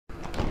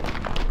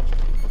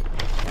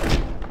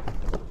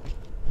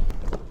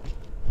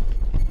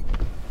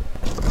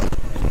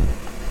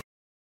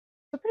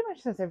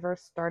since I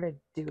first started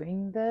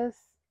doing this,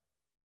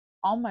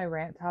 all my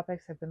rant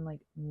topics have been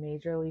like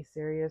majorly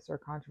serious or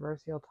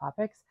controversial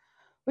topics,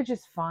 which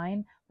is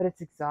fine, but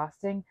it's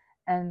exhausting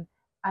and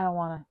I don't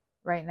want to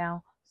right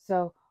now.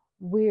 So,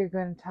 we are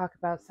going to talk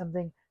about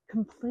something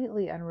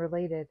completely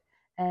unrelated.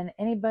 And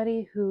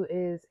anybody who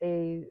is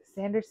a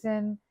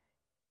Sanderson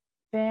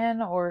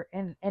fan or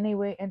in any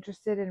way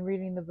interested in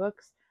reading the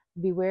books,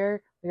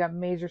 beware, we got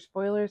major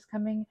spoilers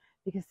coming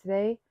because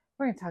today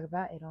we're going to talk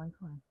about Adolin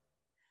Kholin.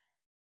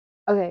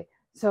 Okay,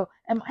 so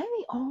am I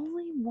the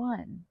only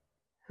one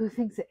who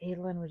thinks that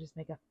Adolin would just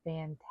make a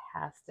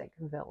fantastic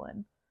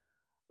villain?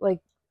 Like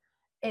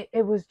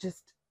it was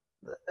just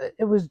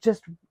it was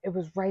just it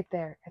was right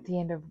there at the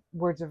end of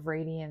Words of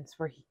Radiance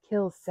where he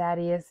kills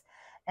Sadius,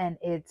 and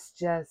it's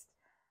just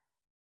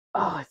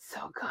oh, it's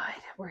so good.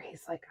 Where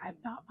he's like, I'm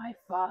not my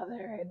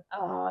father, and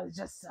oh, it's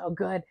just so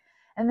good.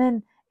 And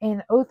then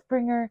in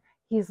Oathbringer,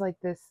 he's like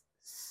this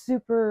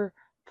super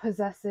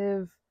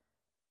possessive,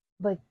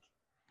 like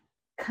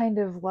kind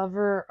of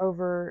lover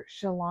over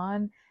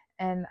Shallan,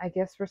 and I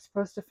guess we're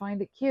supposed to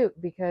find it cute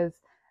because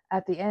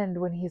at the end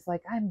when he's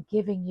like, I'm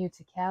giving you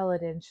to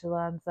Kaladin,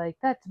 Shallan's like,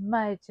 that's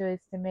my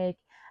choice to make.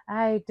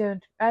 I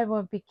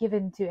won't be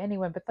given to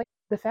anyone. But like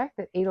the fact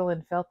that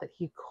Adolin felt that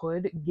he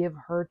could give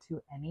her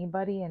to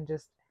anybody and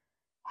just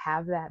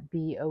have that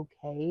be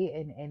okay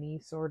in any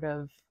sort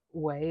of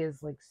way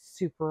is like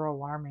super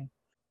alarming.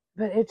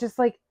 But it just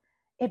like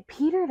it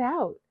petered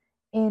out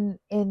in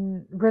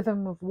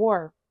Rhythm of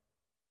War,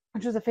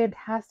 which was a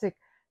fantastic,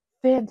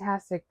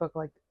 fantastic book.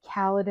 Like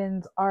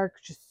Kaladin's arc,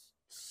 just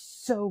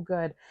so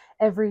good.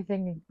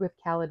 Everything with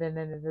Kaladin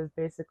in it is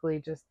basically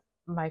just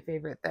my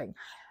favorite thing.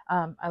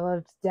 I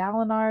loved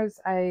Dalinar's.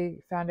 I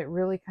found it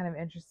really kind of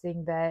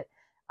interesting that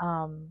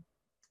um,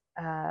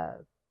 uh,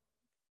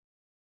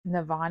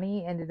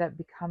 Navani ended up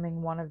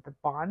becoming one of the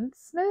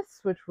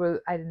bondsmiths, which was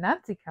I did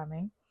not see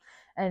coming.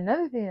 And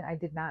another thing that I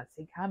did not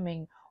see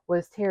coming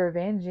was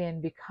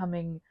Taravangian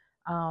becoming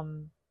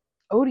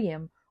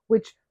Odium,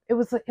 which it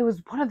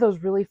was one of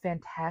those really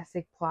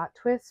fantastic plot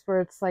twists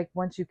where it's like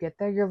once you get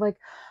there, you're like,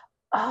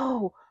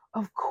 oh,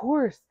 of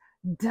course,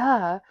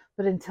 duh.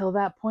 But until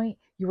that point,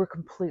 you were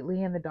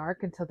completely in the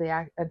dark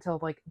until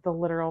like the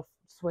literal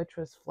switch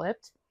was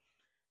flipped.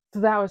 So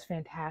that was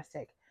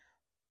fantastic.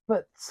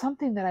 But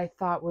something that I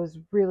thought was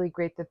really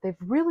great that they've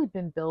really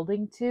been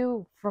building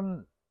to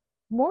from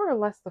more or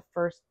less the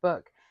first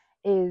book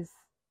is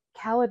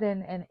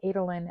Kaladin and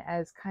Adolin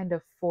as kind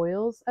of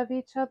foils of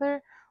each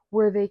other,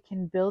 where they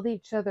can build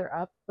each other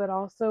up, but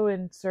also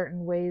in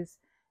certain ways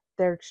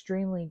they're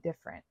extremely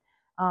different.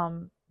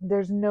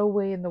 There's no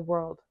way in the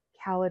world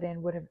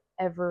Kaladin would have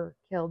ever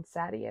killed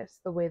Sadius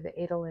the way that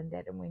Adolin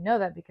did, and we know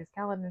that because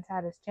Kaladin's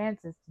had his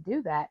chances to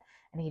do that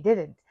and he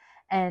didn't.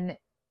 And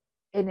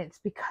it's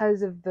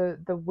because of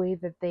the way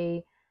that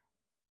they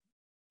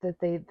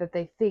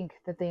think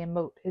that they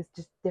emote is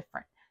just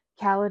different.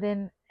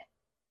 Kaladin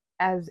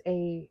as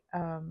a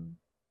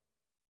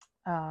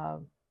uh,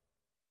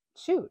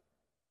 shoot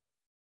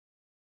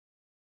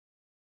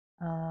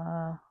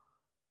uh,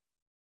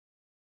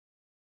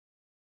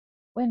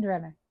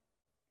 windrunner.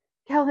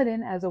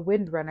 Kaladin as a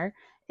windrunner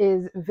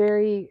is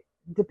very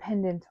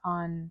dependent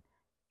on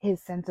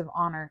his sense of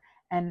honor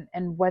and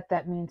what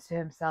that means to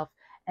himself.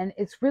 And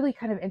it's really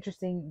kind of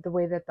interesting the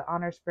way that the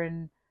honor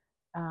spring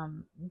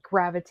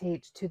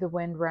gravitate to the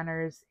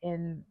windrunners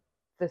in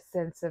the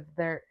sense of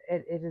it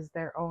is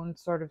their own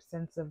sort of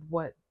sense of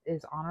what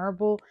is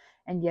honorable,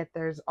 and yet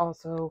there's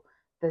also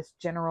this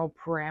general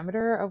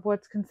parameter of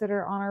what's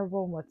considered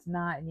honorable and what's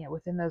not, and yet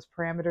within those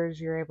parameters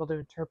you're able to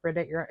interpret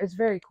it. It's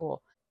very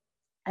cool.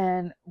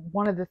 And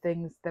one of the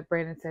things that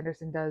Brandon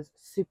Sanderson does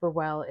super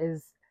well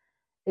is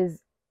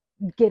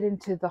get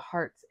into the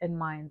hearts and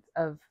minds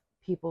of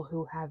people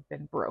who have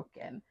been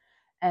broken.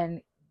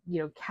 And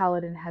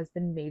Kaladin has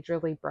been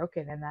majorly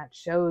broken, and that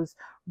shows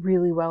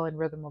really well in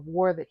Rhythm of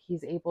War that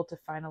he's able to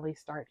finally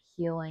start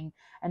healing,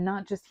 and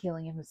not just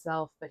healing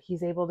himself, but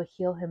he's able to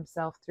heal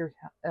himself through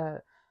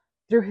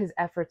his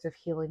efforts of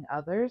healing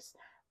others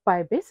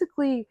by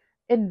basically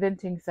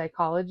inventing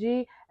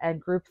psychology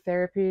and group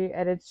therapy.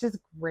 And it's just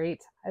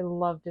great. I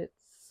loved it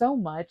so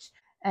much.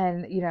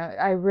 And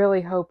I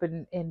really hope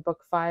in book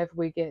 5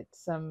 we get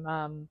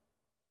some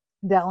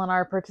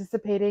Dalinar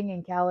participating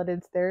in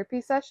Kaladin's therapy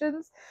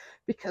sessions,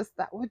 because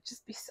that would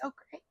just be so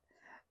great.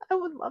 I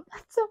would love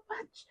that so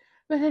much.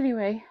 But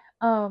anyway,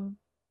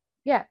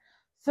 yeah.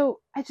 So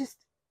I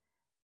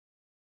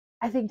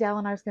think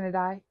Dalinar's gonna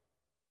die,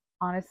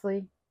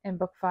 honestly, in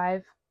book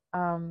 5.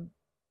 Um,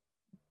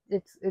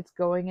 it's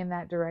going in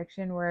that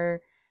direction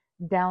where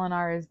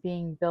Dalinar is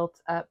being built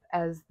up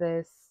as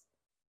this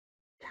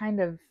kind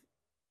of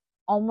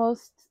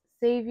almost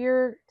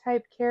savior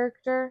type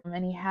character,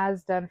 and he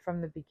has done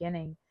from the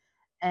beginning.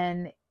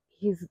 And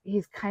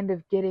he's kind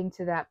of getting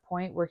to that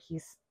point where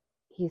he's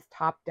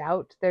topped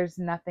out. There's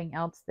nothing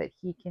else that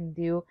he can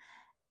do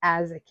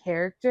as a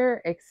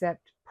character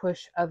except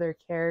push other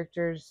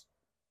characters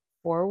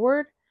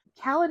forward.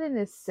 Kaladin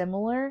is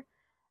similar,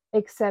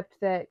 except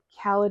that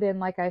Kaladin,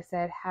 like I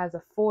said, has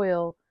a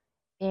foil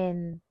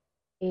in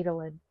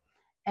Adolin.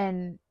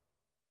 And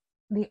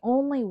the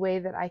only way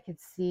that I could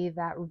see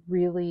that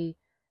really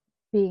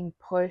being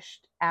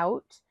pushed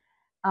out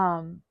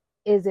um,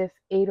 is if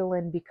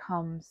Adolin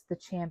becomes the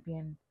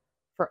champion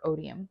for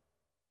Odium,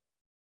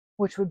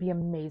 which would be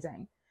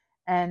amazing.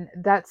 And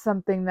that's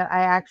something that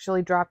I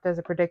actually dropped as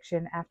a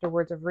prediction after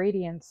Words of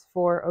Radiance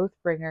for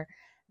Oathbringer,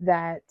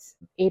 that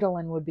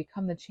Adolin would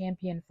become the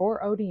champion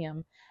for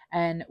Odium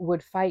and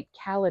would fight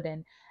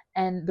Kaladin.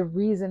 And the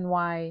reason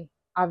why,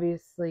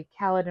 obviously,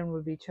 Kaladin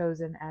would be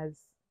chosen as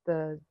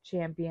the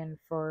champion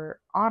for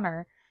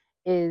Honor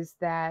is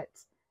that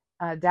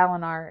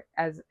Dalinar,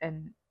 as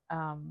an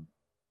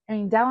I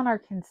mean, Dalinar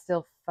can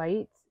still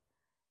fight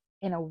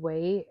in a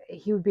way.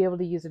 He would be able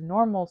to use a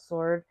normal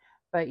sword,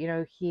 but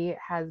he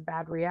has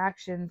bad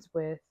reactions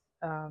with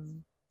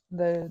um,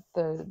 the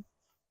the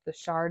the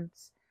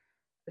shards,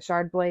 the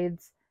shard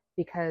blades,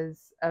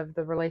 because of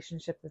the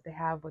relationship that they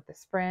have with the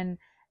Spren,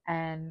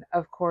 and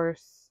of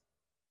course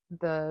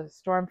the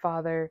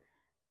Stormfather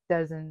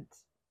doesn't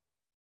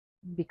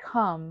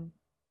become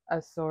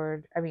a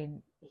sword. I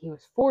mean, he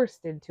was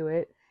forced into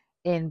it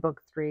in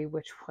book 3,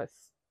 which was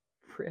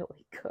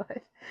really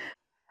good.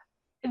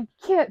 I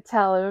can't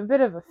tell. I'm a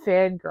bit of a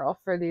fangirl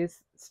for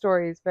these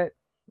stories, but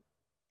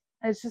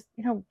it's just,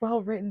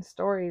 well written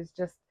stories.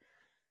 Just,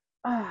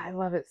 I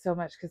love it so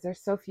much because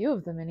there's so few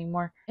of them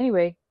anymore.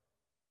 Anyway,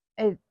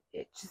 it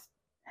just,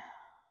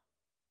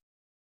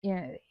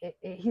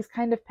 he's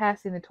kind of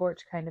passing the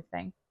torch kind of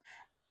thing.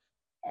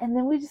 And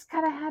then we just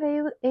kind of had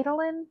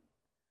Adolin,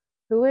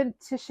 who went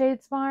to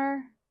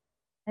Shadesmar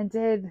and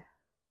did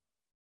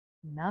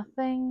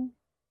nothing.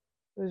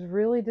 It was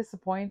really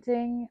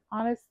disappointing,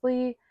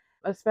 honestly,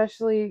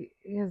 especially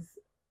because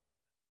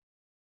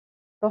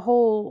the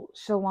whole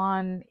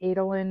Shallan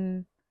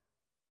Adolin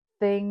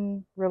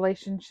thing,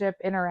 relationship,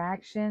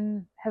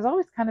 interaction has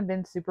always kind of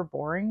been super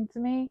boring to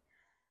me.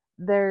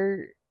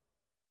 They're,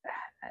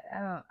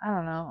 I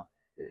don't know.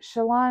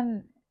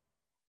 Shallan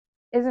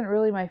isn't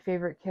really my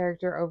favorite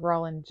character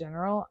overall in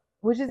general,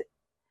 which is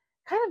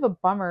kind of a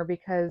bummer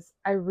because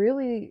I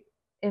really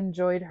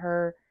enjoyed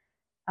her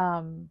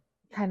um,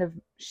 kind of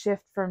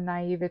shift from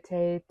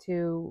naivete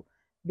to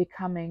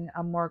becoming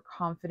a more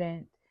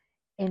confident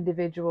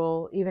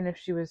individual, even if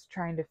she was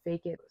trying to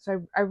fake it.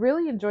 So I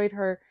really enjoyed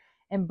her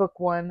in book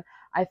 1.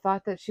 I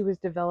thought that she was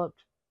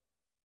developed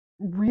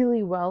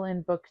really well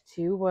in book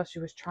 2 while she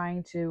was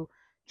trying to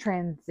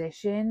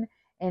transition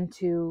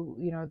into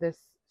this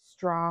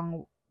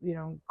strong,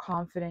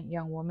 confident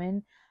young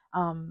woman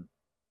um,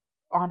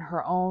 on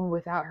her own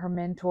without her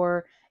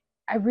mentor.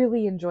 I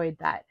really enjoyed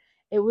that.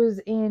 It was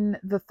in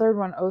the third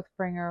one,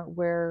 Oathbringer,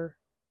 where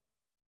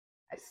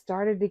I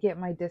started to get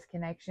my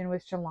disconnection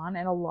with Shallan,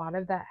 and a lot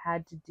of that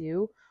had to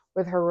do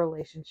with her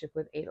relationship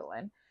with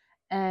Adolin.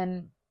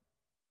 And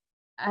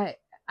I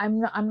I'm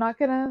not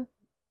gonna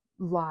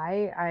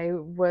lie, I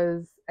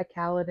was a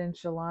Kaladin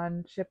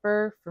Shallan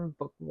shipper from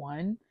book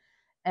 1,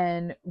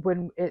 and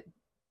when it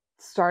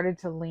started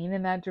to lean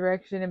in that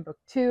direction in book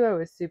 2, I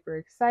was super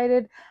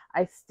excited.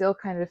 I still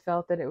kind of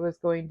felt that it was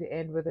going to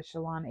end with a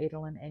Shallan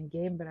Adolin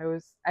endgame, but I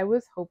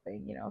was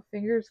hoping,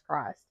 fingers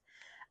crossed.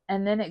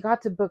 And then it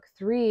got to book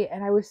 3,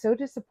 and I was so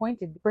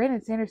disappointed.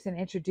 Brandon Sanderson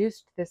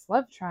introduced this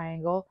love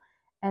triangle,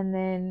 and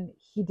then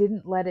he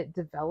didn't let it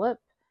develop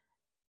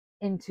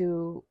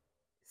into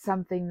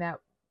something that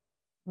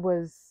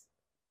was,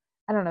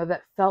 I don't know,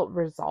 that felt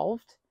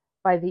resolved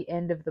by the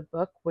end of the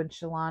book when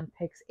Shallan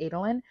picks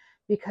Adolin,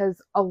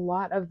 because a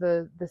lot of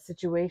the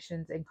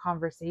situations and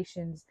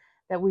conversations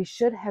that we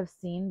should have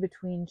seen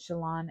between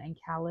Shallan and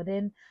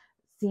Kaladin,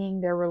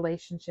 seeing their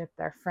relationship,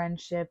 their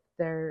friendship,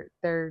 their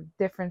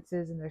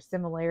differences and their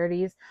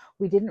similarities,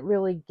 we didn't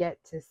really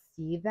get to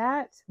see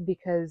that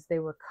because they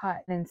were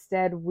cut. And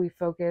instead, we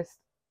focused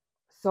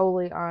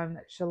solely on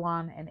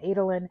Shallan and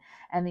Adolin,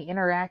 and the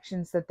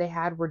interactions that they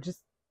had were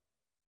just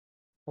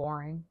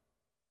boring,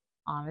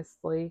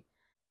 honestly.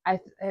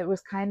 It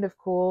was kind of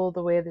cool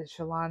the way that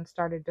Shallan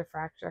started to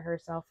fracture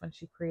herself when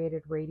she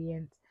created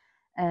Radiant,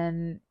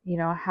 and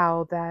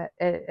how that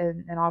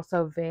and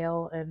also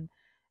Veil, and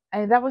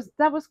that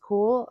was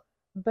cool,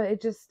 but it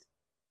just,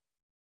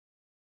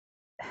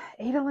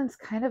 Adolin's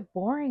kind of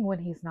boring when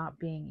he's not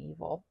being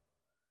evil.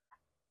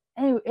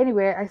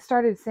 Anyway, I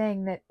started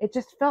saying that it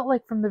just felt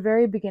like from the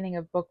very beginning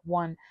of book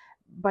 1,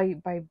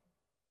 by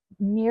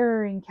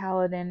mirroring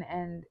Kaladin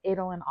and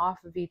Adolin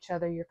off of each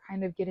other, you're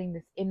kind of getting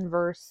this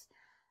inverse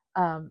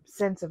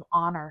sense of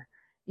honor.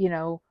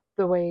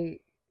 The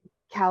way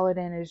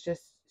Kaladin is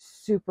just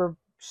super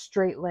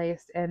straight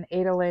laced, and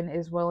Adolin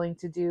is willing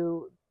to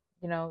do,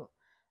 you know,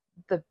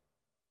 the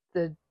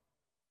the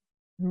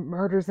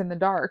murders in the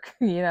dark,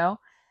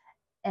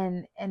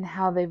 and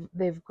how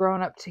they've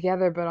grown up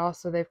together, but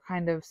also they've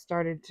kind of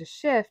started to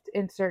shift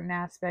in certain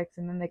aspects,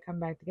 and then they come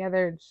back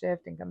together and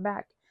shift and come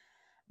back.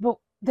 But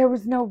there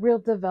was no real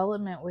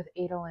development with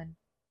Adolin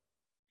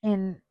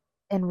in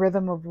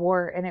Rhythm of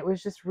War, and it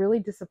was just really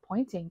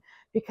disappointing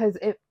because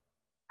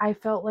I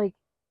felt like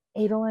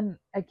Adolin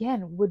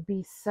again would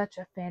be such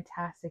a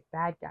fantastic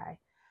bad guy,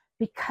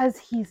 because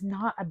he's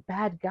not a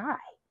bad guy.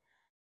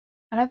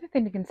 Another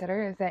thing to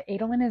consider is that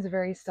Adolin is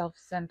very self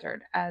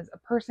centered as a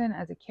person,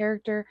 as a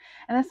character,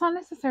 and that's not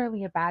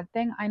necessarily a bad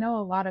thing. I know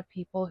a lot of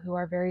people who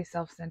are very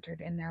self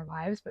centered in their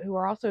lives, but who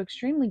are also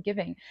extremely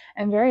giving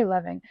and very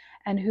loving,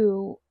 and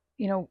who,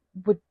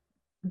 would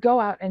go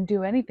out and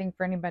do anything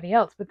for anybody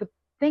else. But the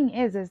thing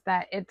is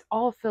that it's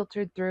all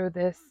filtered through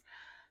this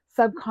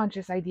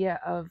subconscious idea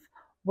of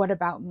what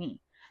about me?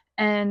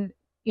 And,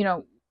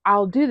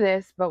 I'll do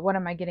this, but what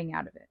am I getting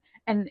out of it?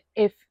 And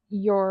if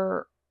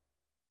your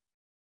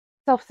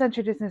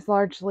self-centeredness is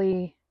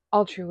largely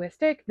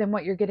altruistic, then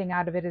what you're getting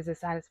out of it is a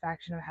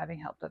satisfaction of having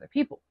helped other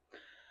people.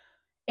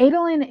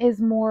 Adolin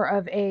is more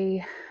of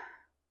a,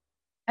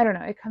 I don't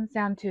know, it comes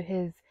down to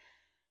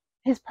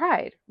his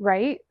pride,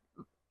 right?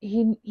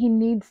 He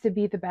needs to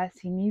be the best.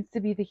 He needs to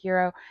be the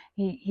hero.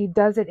 He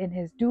does it in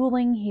his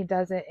dueling. He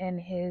does it in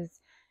his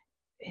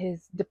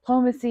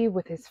diplomacy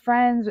with his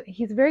friends.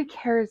 He's very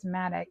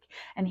charismatic,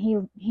 and he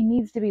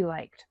needs to be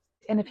liked.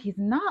 And if he's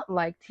not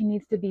liked, he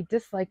needs to be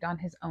disliked on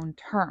his own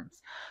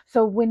terms.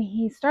 So when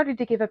he started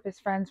to give up his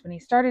friends, when he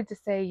started to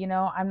say,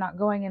 I'm not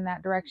going in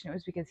that direction, it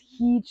was because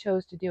he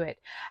chose to do it,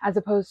 as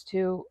opposed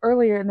to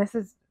earlier. And this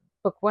is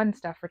book one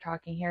stuff we're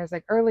talking here, is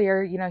like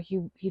earlier,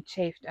 he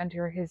chafed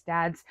under his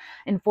dad's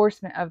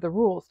enforcement of the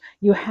rules.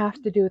 You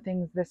have to do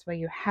things this way,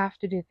 you have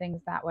to do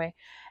things that way.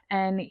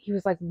 And he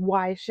was like,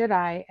 why should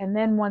I? And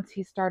then once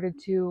he started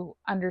to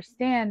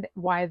understand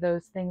why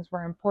those things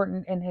were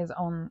important in his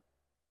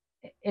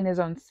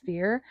own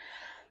sphere,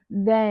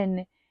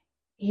 then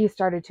he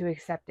started to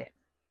accept it.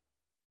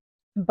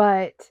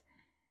 But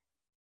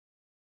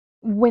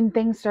when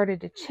things started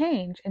to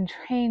change, and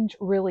change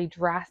really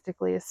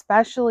drastically,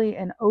 especially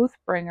in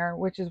Oathbringer,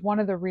 which is one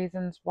of the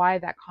reasons why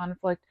that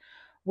conflict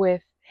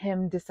with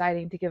him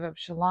deciding to give up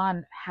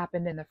Shallan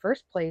happened in the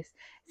first place,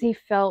 is he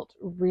felt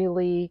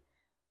really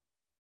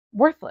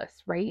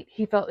worthless, right?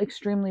 He felt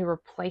extremely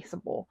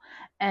replaceable.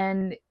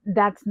 And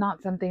that's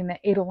not something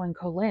that Adolin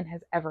Kholin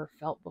has ever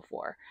felt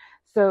before.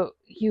 So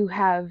you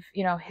have,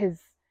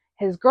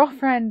 his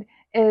girlfriend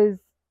is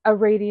a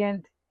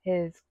radiant,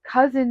 his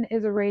cousin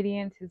is a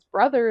radiant, his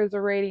brother is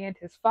a radiant,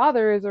 his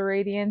father is a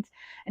radiant,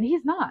 and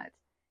he's not.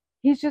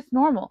 He's just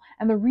normal.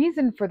 And the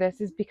reason for this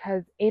is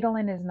because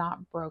Adolin is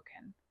not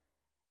broken.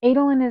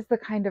 Adolin is the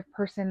kind of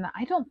person that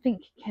I don't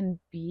think can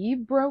be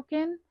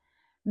broken,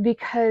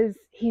 because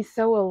he's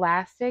so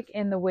elastic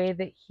in the way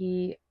that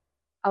he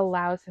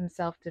allows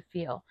himself to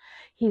feel.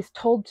 He's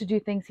told to do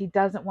things he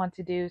doesn't want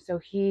to do, so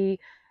he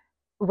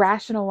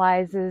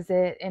rationalizes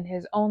it in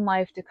his own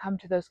life to come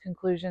to those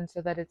conclusions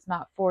so that it's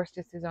not forced,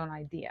 it's his own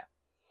idea.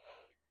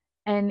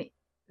 And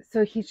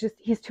so he's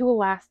too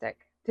elastic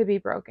to be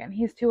broken.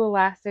 He's too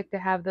elastic to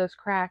have those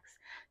cracks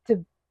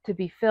to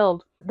be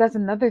filled. That's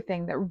another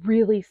thing that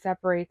really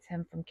separates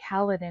him from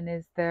Kaladin,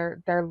 is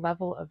their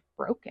level of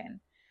broken.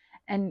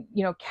 And,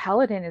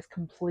 Kaladin is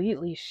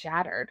completely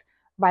shattered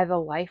by the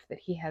life that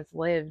he has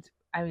lived.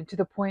 I mean, to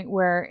the point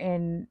where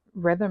in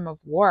Rhythm of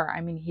War, I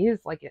mean, he is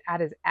like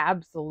at his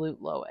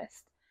absolute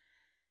lowest.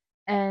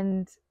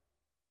 And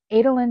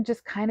Adolin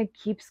just kind of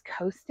keeps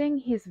coasting.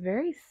 He's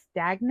very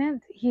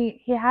stagnant.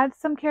 He had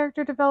some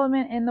character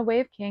development in The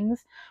Way of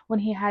Kings, when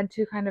he had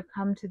to kind of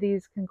come to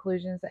these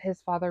conclusions that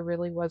his father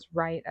really was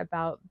right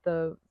about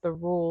the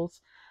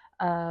rules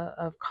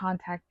of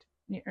contact,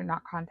 or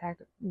not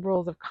contact,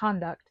 rules of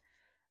conduct.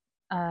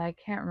 I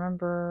can't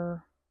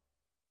remember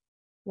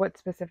what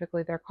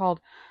specifically they're called,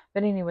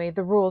 but anyway,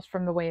 the rules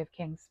from The Way of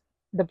Kings,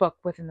 the book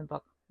within the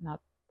book,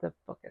 not the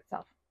book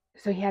itself.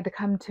 So he had to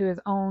come to his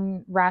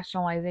own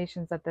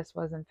rationalizations that this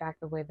was in fact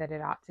the way that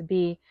it ought to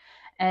be.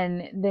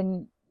 And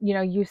then,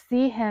 you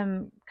see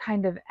him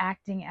kind of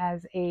acting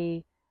as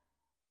a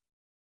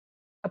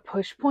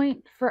push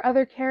point for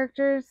other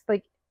characters.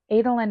 Like,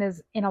 Adolin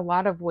is in a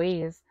lot of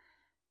ways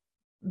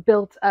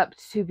built up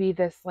to be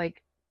this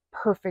like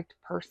perfect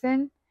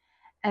person.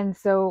 And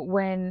so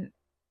when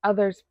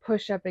others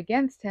push up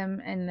against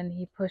him and then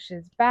he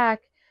pushes back,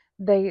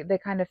 they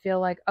kind of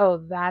feel like, oh,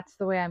 that's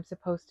the way I'm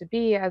supposed to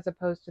be, as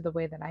opposed to the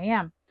way that I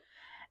am.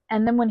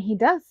 And then when he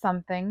does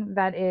something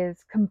that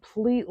is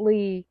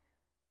completely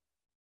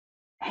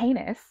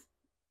heinous,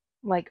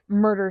 like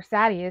murder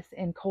Sadeas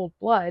in cold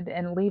blood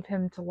and leave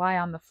him to lie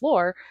on the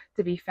floor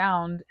to be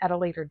found at a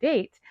later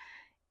date,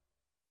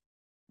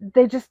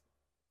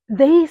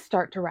 they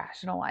start to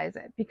rationalize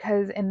it,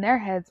 because in their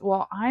heads,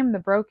 well, I'm the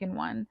broken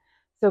one.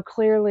 So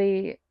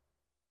clearly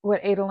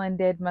what Adolin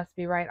did must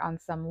be right on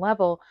some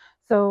level.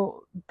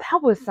 So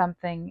that was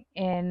something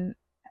in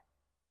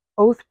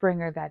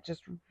Oathbringer that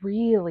just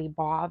really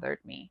bothered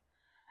me,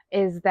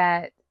 is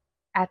that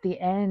at the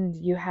end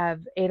you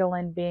have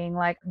Adolin being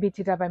like,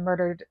 BTW, I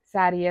murdered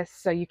Sadeas,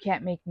 so you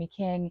can't make me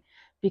king,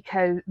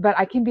 but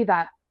I can be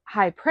the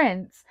high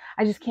prince,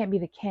 I just can't be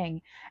the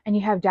king. And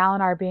you have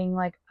Dalinar being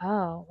like,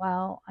 oh,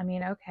 well, I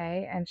mean,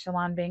 okay. And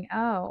Shallan being,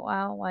 oh,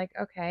 well, like,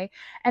 okay.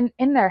 And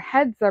in their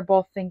heads, they're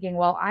both thinking,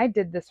 well, I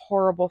did this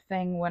horrible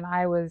thing when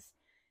I was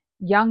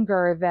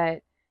younger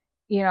that,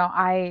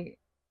 I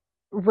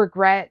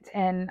regret,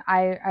 and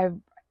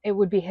it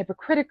would be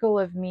hypocritical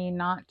of me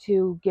not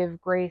to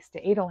give grace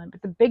to Adolin.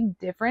 But the big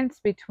difference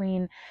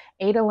between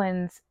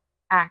Adolin's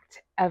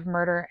act of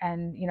murder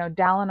and,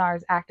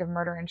 Dalinar's act of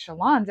murder and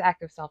Shallan's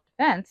act of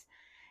self-defense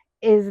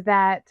is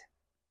that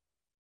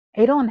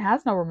Adolin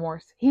has no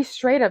remorse. He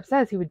straight up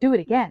says he would do it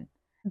again.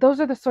 Those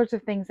are the sorts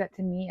of things that,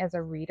 to me as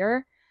a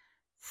reader,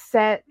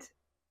 set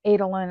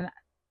Adolin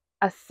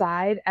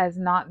aside as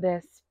not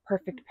this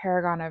perfect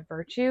paragon of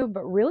virtue,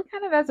 but really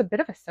kind of as a bit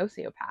of a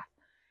sociopath.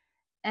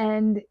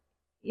 And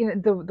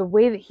the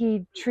way that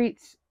he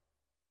treats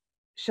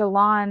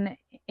Shallan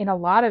in a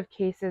lot of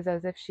cases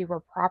as if she were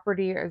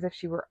property or as if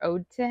she were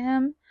owed to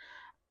him,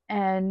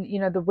 and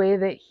the way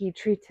that he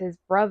treats his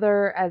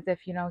brother as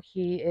if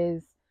he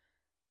is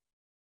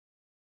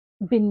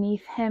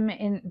beneath him,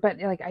 but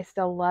like I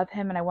still love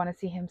him and I want to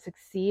see him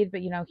succeed,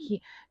 but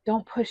he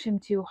don't push him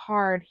too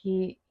hard.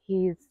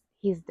 He's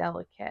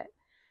delicate.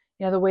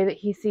 The way that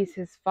he sees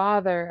his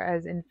father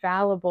as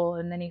infallible,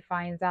 and then he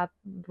finds out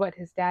what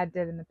his dad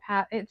did in the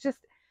past. It's just,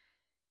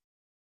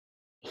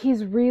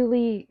 he's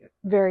really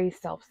very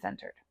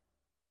self-centered.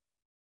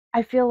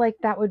 I feel like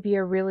that would be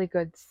a really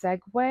good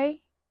segue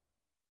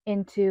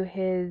into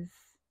his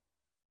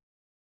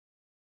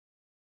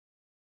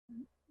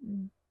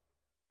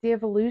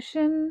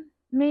de-evolution,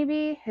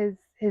 maybe his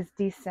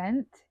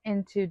descent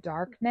into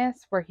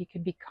darkness, where he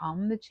could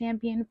become the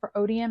champion for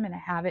Odium and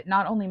have it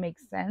not only make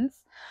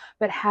sense,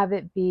 but have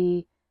it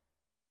be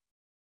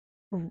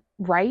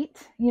right,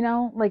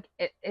 like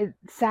it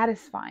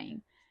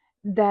satisfying,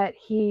 that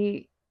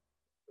he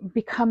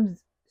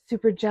becomes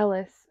super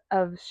jealous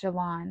of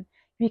Shallan,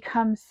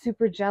 becomes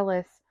super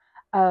jealous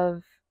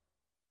of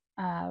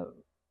uh,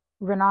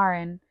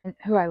 Renarin,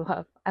 who I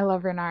love. I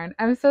love Renarin.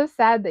 I'm so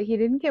sad that he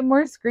didn't get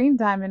more screen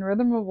time in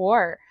Rhythm of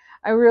War.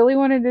 I really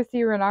wanted to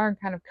see Renarin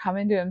kind of come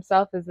into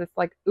himself as this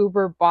like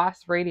uber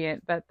boss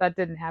radiant, but that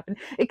didn't happen.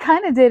 It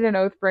kind of did in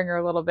Oathbringer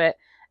a little bit.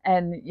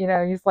 And,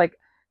 he's like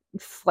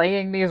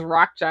slaying these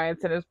rock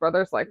giants, and his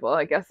brother's like, well,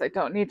 I guess I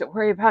don't need to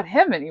worry about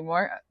him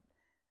anymore.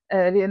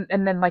 And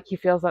then like he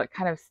feels that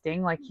kind of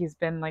sting, like he's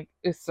been like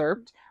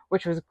usurped,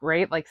 which was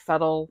great, like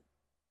subtle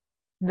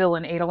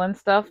villain Adolin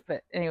stuff.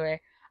 But anyway,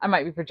 I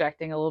might be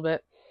projecting a little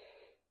bit.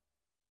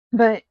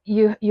 But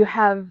you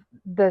have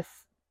this.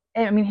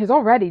 I mean, he's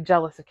already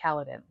jealous of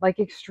Kaladin, like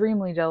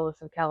extremely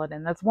jealous of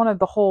Kaladin. That's one of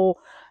the whole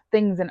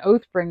things in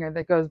Oathbringer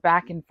that goes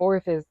back and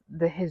forth, is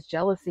his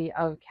jealousy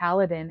of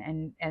Kaladin,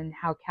 and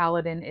how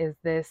Kaladin is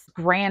this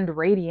grand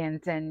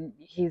radiant, and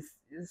he's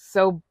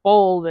so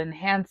bold and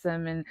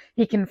handsome, and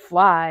he can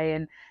fly,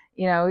 and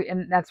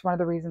and that's one of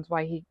the reasons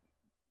why he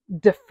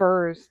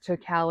defers to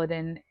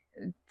Kaladin,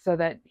 so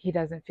that he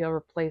doesn't feel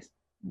replaced,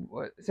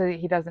 so that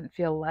he doesn't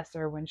feel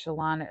lesser when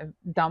Shallan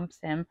dumps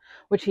him,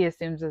 which he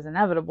assumes is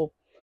inevitable.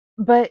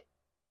 But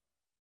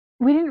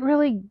we didn't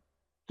really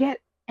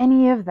get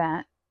any of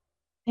that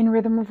in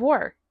Rhythm of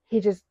War. He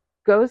just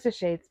goes to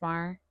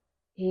Shadesmar.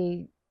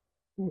 He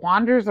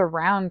wanders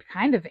around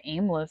kind of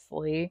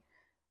aimlessly.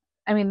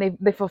 I mean,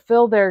 they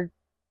fulfill their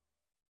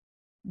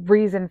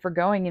reason for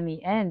going in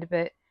the end,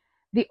 but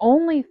the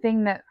only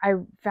thing that I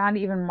found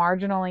even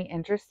marginally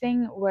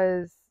interesting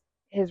was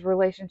his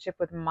relationship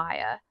with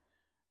Maya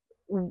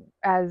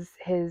as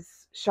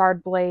his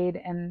shard blade,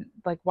 and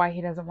like why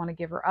he doesn't want to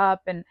give her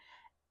up, and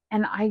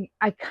I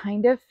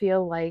kind of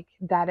feel like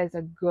that is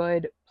a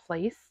good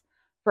place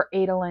for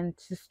Adolin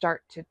to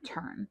start to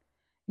turn,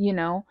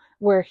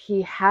 where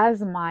he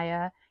has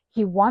Maya,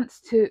 he wants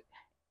to,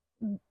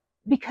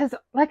 because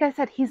like I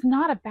said, he's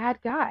not a bad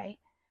guy,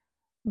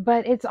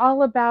 but it's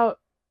all about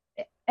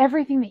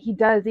everything that he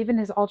does, even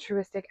his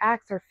altruistic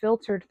acts are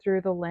filtered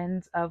through the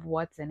lens of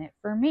what's in it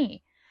for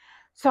me.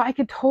 So I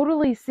could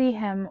totally see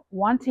him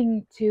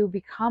wanting to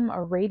become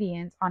a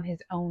radiant on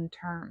his own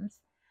terms.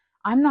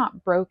 I'm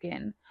not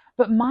broken,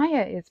 but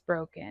Maya is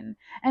broken,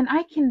 and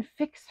I can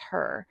fix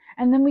her,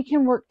 and then we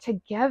can work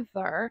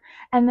together,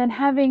 and then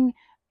having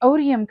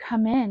Odium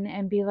come in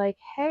and be like,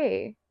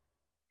 hey,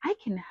 I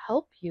can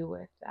help you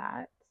with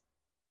that.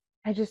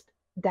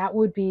 That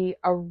would be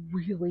a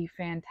really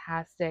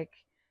fantastic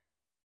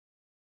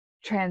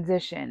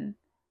transition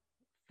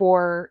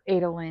for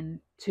Adolin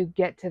to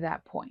get to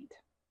that point.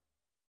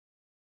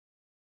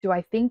 Do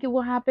I think it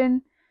will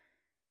happen?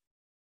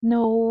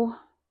 No,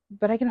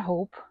 but I can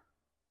hope.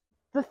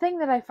 The thing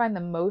that I find the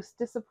most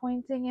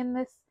disappointing in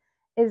this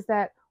is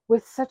that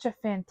with such a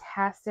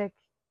fantastic,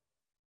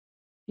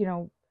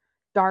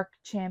 dark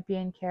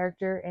champion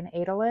character in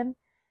Adolin,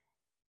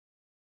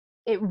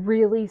 it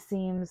really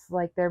seems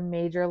like they're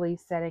majorly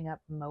setting up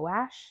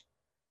Moash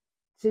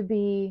to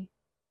be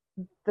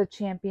the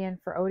champion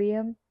for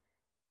Odium,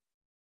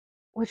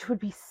 which would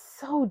be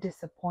so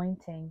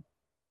disappointing.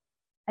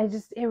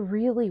 It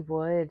really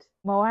would.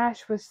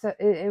 Moash was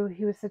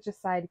he was such a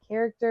side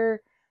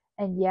character,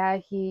 and yeah,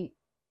 he's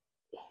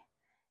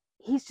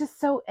just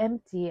so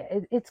empty.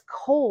 It's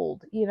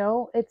cold,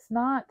 It's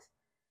not.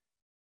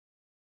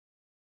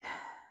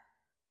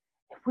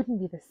 It wouldn't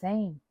be the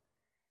same.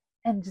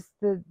 And just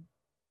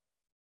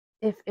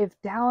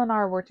if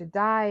Dalinar were to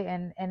die,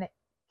 and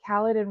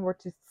Kaladin were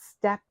to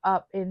step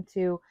up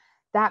into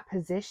that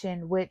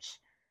position, which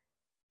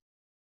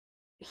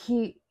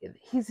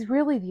he's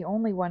really the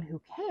only one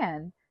who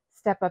can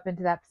step up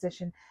into that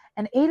position.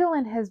 And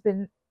Adolin has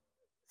been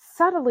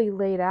subtly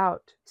laid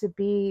out to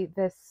be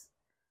this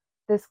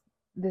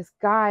this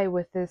guy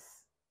with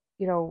this,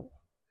 you know,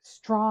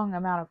 strong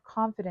amount of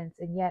confidence,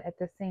 and yet at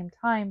the same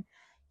time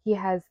he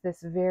has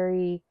this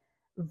very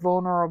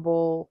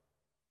vulnerable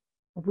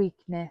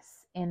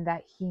weakness in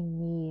that he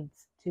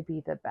needs to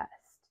be the best.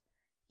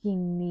 He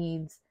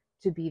needs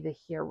to be the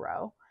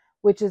hero,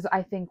 which is,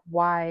 I think,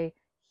 why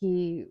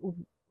he,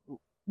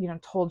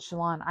 told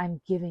Shallan,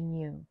 I'm giving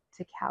you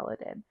to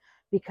Kaladin,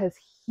 because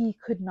he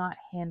could not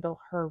handle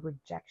her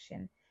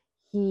rejection.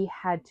 He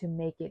had to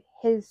make it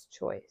his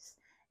choice.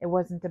 It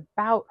wasn't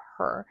about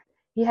her.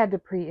 He had to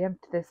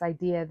preempt this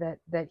idea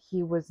that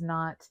he was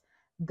not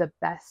the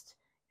best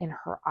in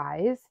her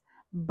eyes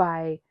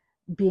by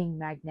being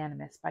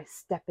magnanimous, by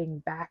stepping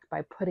back,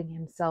 by putting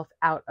himself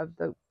out of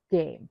the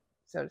game,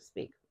 so to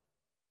speak.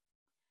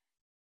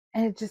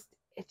 And it just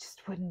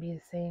wouldn't be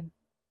the same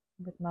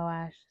with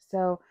Moash.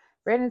 So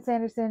Brandon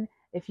Sanderson,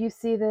 if you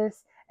see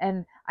this,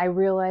 and I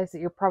realize that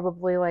you're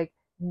probably like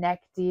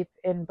neck deep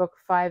in book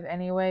 5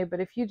 anyway, but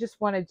if you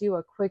just want to do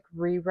a quick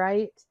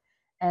rewrite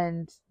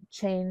and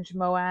change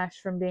Moash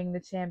from being the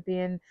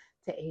champion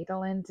to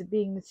Adolin to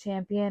being the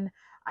champion,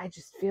 I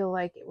just feel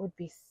like it would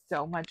be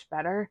so much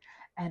better,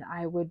 and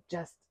I would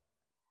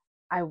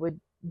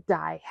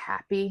die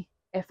happy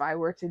if I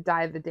were to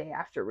die the day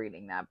after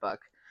reading that book.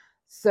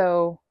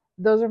 So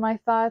those are my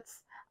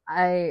thoughts.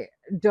 I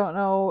don't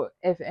know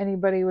if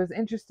anybody was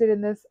interested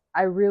in this.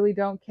 I really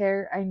don't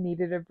care. I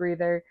needed a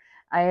breather.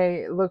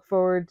 I look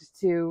forward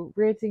to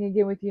ranting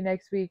again with you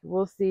next week.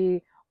 We'll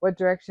see what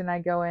direction I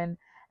go in,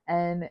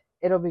 and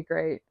it'll be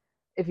great.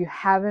 If you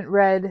haven't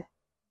read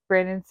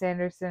Brandon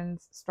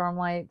Sanderson's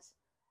Stormlight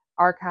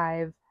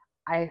archive,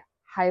 I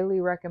highly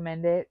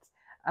recommend it.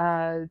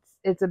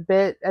 It's a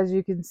bit, as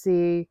you can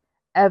see,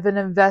 of an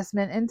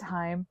investment in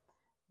time,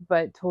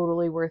 but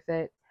totally worth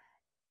it.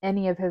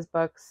 Any of his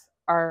books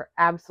are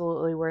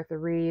absolutely worth a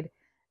read,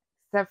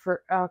 except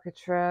for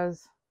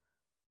Alcatraz,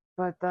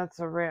 but that's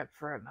a rant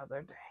for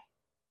another day.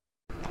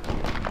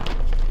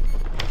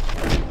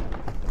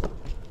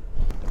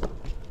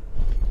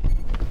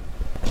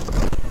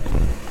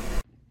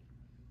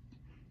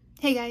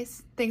 Hey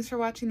guys, thanks for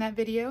watching that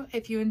video.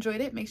 If you enjoyed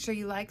it, make sure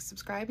you like,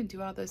 subscribe, and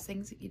do all those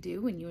things that you do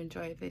when you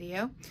enjoy a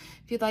video.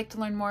 If you'd like to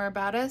learn more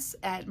about us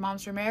at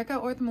Moms for America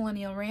or the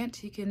Millennial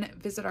Rant, you can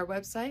visit our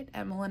website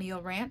at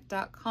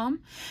millennialrant.com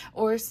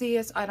or see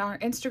us on our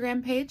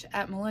Instagram page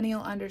at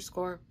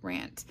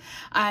millennial_rant.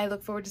 I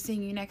look forward to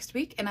seeing you next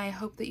week, and I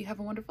hope that you have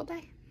a wonderful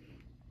day.